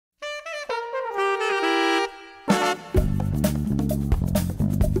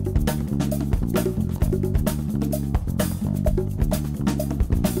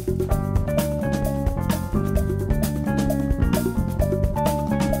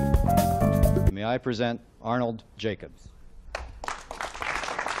I present Arnold Jacobs.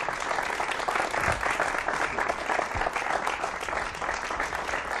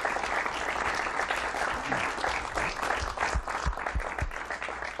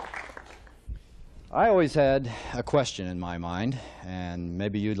 I always had a question in my mind, and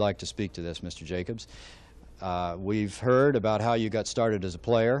maybe you'd like to speak to this, Mr. Jacobs. We've heard about how you got started as a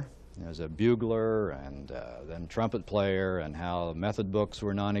player, as a bugler and then trumpet player, and how method books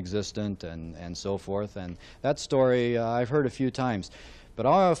were non-existent and so forth. And that story I've heard a few times. But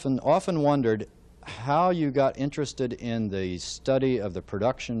I often wondered how you got interested in the study of the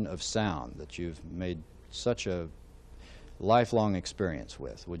production of sound that you've made such a lifelong experience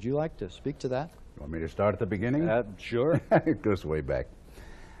with. Would you like to speak to that? You want me to start at the beginning? Sure. It goes way back.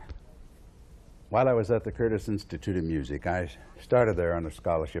 While I was at the Curtis Institute of Music, I started there on a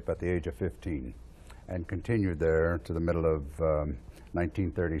scholarship at the age of 15 and continued there to the middle of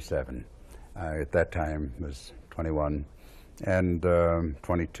 1937. At that time was 21 and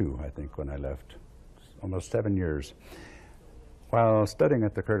 22, I think, when I left. Almost 7 years. While studying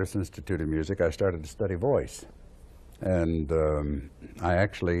at the Curtis Institute of Music, I started to study voice. And I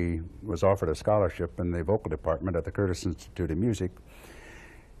actually was offered a scholarship in the vocal department at the Curtis Institute of Music.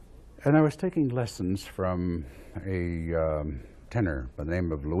 And I was taking lessons from a tenor by the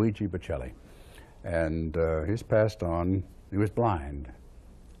name of Luigi Bocelli. And he's passed on. He was blind,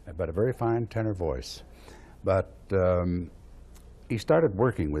 but a very fine tenor voice. But he started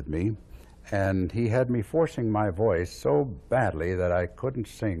working with me, and he had me forcing my voice so badly that I couldn't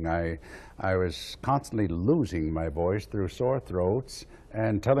sing. I was constantly losing my voice through sore throats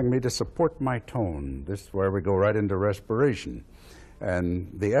and telling me to support my tone. This is where we go right into respiration.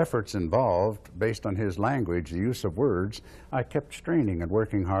 And the efforts involved, based on his language, the use of words, I kept straining and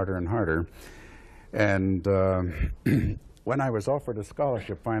working harder and harder. And when I was offered a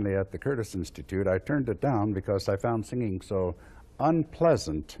scholarship finally at the Curtis Institute, I turned it down because I found singing so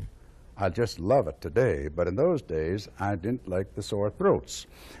unpleasant. I just love it today, but in those days I didn't like the sore throats.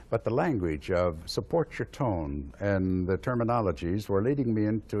 But the language of support your tone and the terminologies were leading me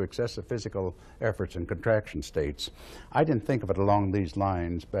into excessive physical efforts and contraction states. I didn't think of it along these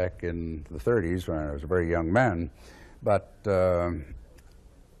lines back in the 30s when I was a very young man, but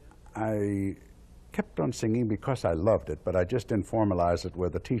I kept on singing because I loved it, but I just didn't formalize it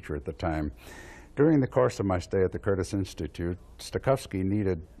with a teacher at the time. During the course of my stay at the Curtis Institute, Stokowski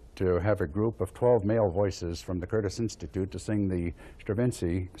needed to have a group of 12 male voices from the Curtis Institute to sing the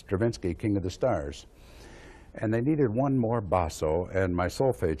Stravinsky King of the Stars. And they needed one more basso, and my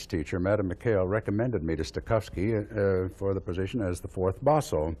solfege teacher, Madame McHale, recommended me to Stokowski for the position as the fourth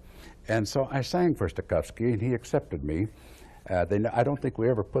basso. And so I sang for Stokowski, and he accepted me. I don't think we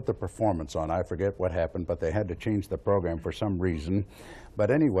ever put the performance on. I forget what happened, but they had to change the program for some reason. But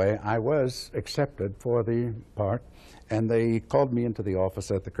anyway, I was accepted for the part, and they called me into the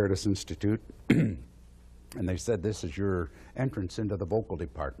office at the Curtis Institute, and they said, "This is your entrance into the vocal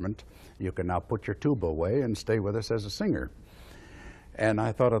department. You can now put your tuba away and stay with us as a singer." And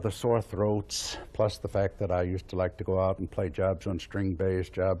I thought of the sore throats, plus the fact that I used to like to go out and play jobs on string bass,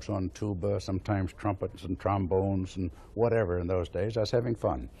 jobs on tuba, sometimes trumpets and trombones and whatever in those days. I was having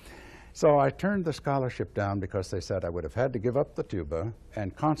fun. So I turned the scholarship down because they said I would have had to give up the tuba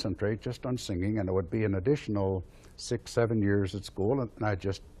and concentrate just on singing, and it would be an additional 6, 7 years at school, and I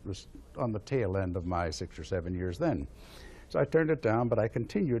just was on the tail end of my 6 or 7 years then. So I turned it down, but I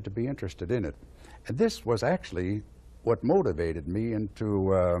continued to be interested in it. And this was actually what motivated me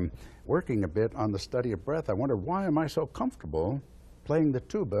into working a bit on the study of breath. I wondered, why am I so comfortable playing the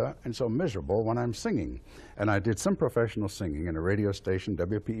tuba and so miserable when I'm singing? And I did some professional singing in a radio station,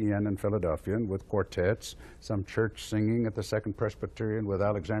 WPEN in Philadelphia, with quartets, some church singing at the Second Presbyterian with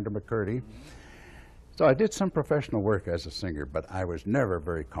Alexander McCurdy. So I did some professional work as a singer, but I was never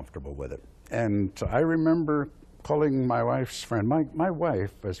very comfortable with it. And I remember calling my wife's friend. My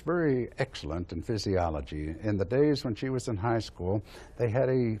wife was very excellent in physiology. In the days when she was in high school, they had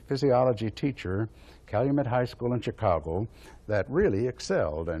a physiology teacher, Calumet High School in Chicago, that really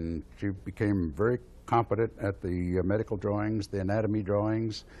excelled, and she became very competent at the medical drawings, the anatomy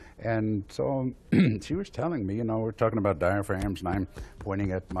drawings. And so she was telling me, you know, we're talking about diaphragms, and I'm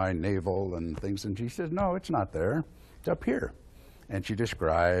pointing at my navel and things, and she says, "No, it's not there, it's up here." And she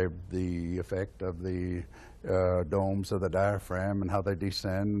described the effect of the domes of the diaphragm and how they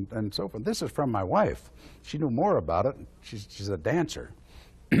descend and so forth. This is from my wife. She knew more about it. She's a dancer.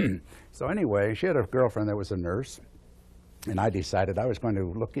 So anyway, she had a girlfriend that was a nurse, and I decided I was going to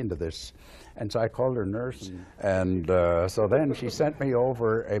look into this. And so I called her nurse, and so then she sent me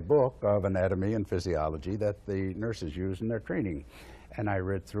over a book of anatomy and physiology that the nurses use in their training. And I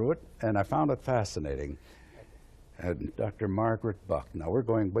read through it, and I found it fascinating. And Dr. Margaret Buck, now we're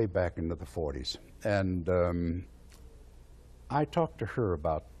going way back into the 40s, and I talked to her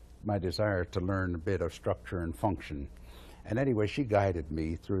about my desire to learn a bit of structure and function. And anyway, she guided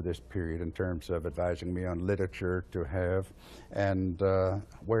me through this period in terms of advising me on literature to have and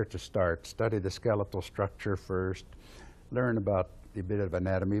where to start. Study the skeletal structure first, learn about a bit of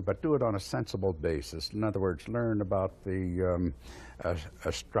anatomy, but do it on a sensible basis. In other words, learn about the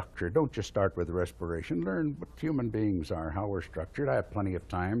a structure. Don't just start with respiration. Learn what human beings are, how we're structured. I had plenty of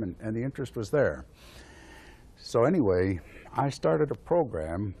time, and the interest was there. So anyway, I started a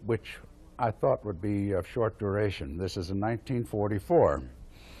program which I thought would be of short duration. This is in 1944.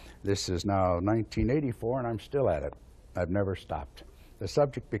 This is now 1984, and I'm still at it. I've never stopped. The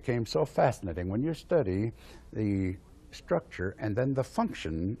subject became so fascinating. When you study the structure and then the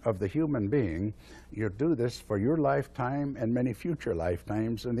function of the human being, you do this for your lifetime and many future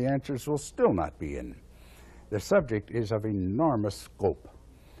lifetimes, and the answers will still not be in. The subject is of enormous scope,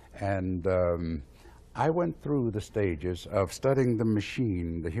 and I went through the stages of studying the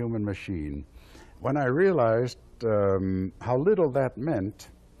machine, the human machine. When I realized how little that meant,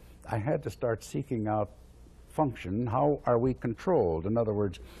 I had to start seeking out function. How are we controlled? In other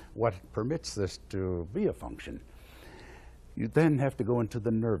words, what permits this to be a function? You then have to go into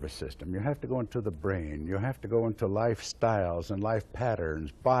the nervous system. You have to go into the brain. You have to go into lifestyles and life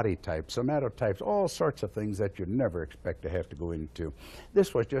patterns, body types, somatotypes, all sorts of things that you'd never expect to have to go into.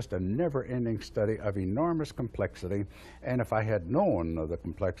 This was just a never-ending study of enormous complexity, and if I had known of the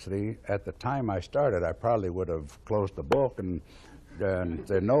complexity at the time I started, I probably would have closed the book and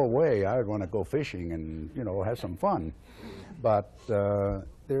said, no way, I would want to go fishing and, you know, have some fun. But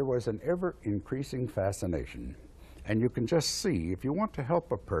there was an ever-increasing fascination. And you can just see, if you want to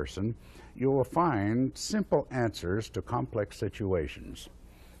help a person, you will find simple answers to complex situations.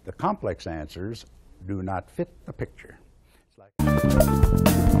 The complex answers do not fit the picture. It's like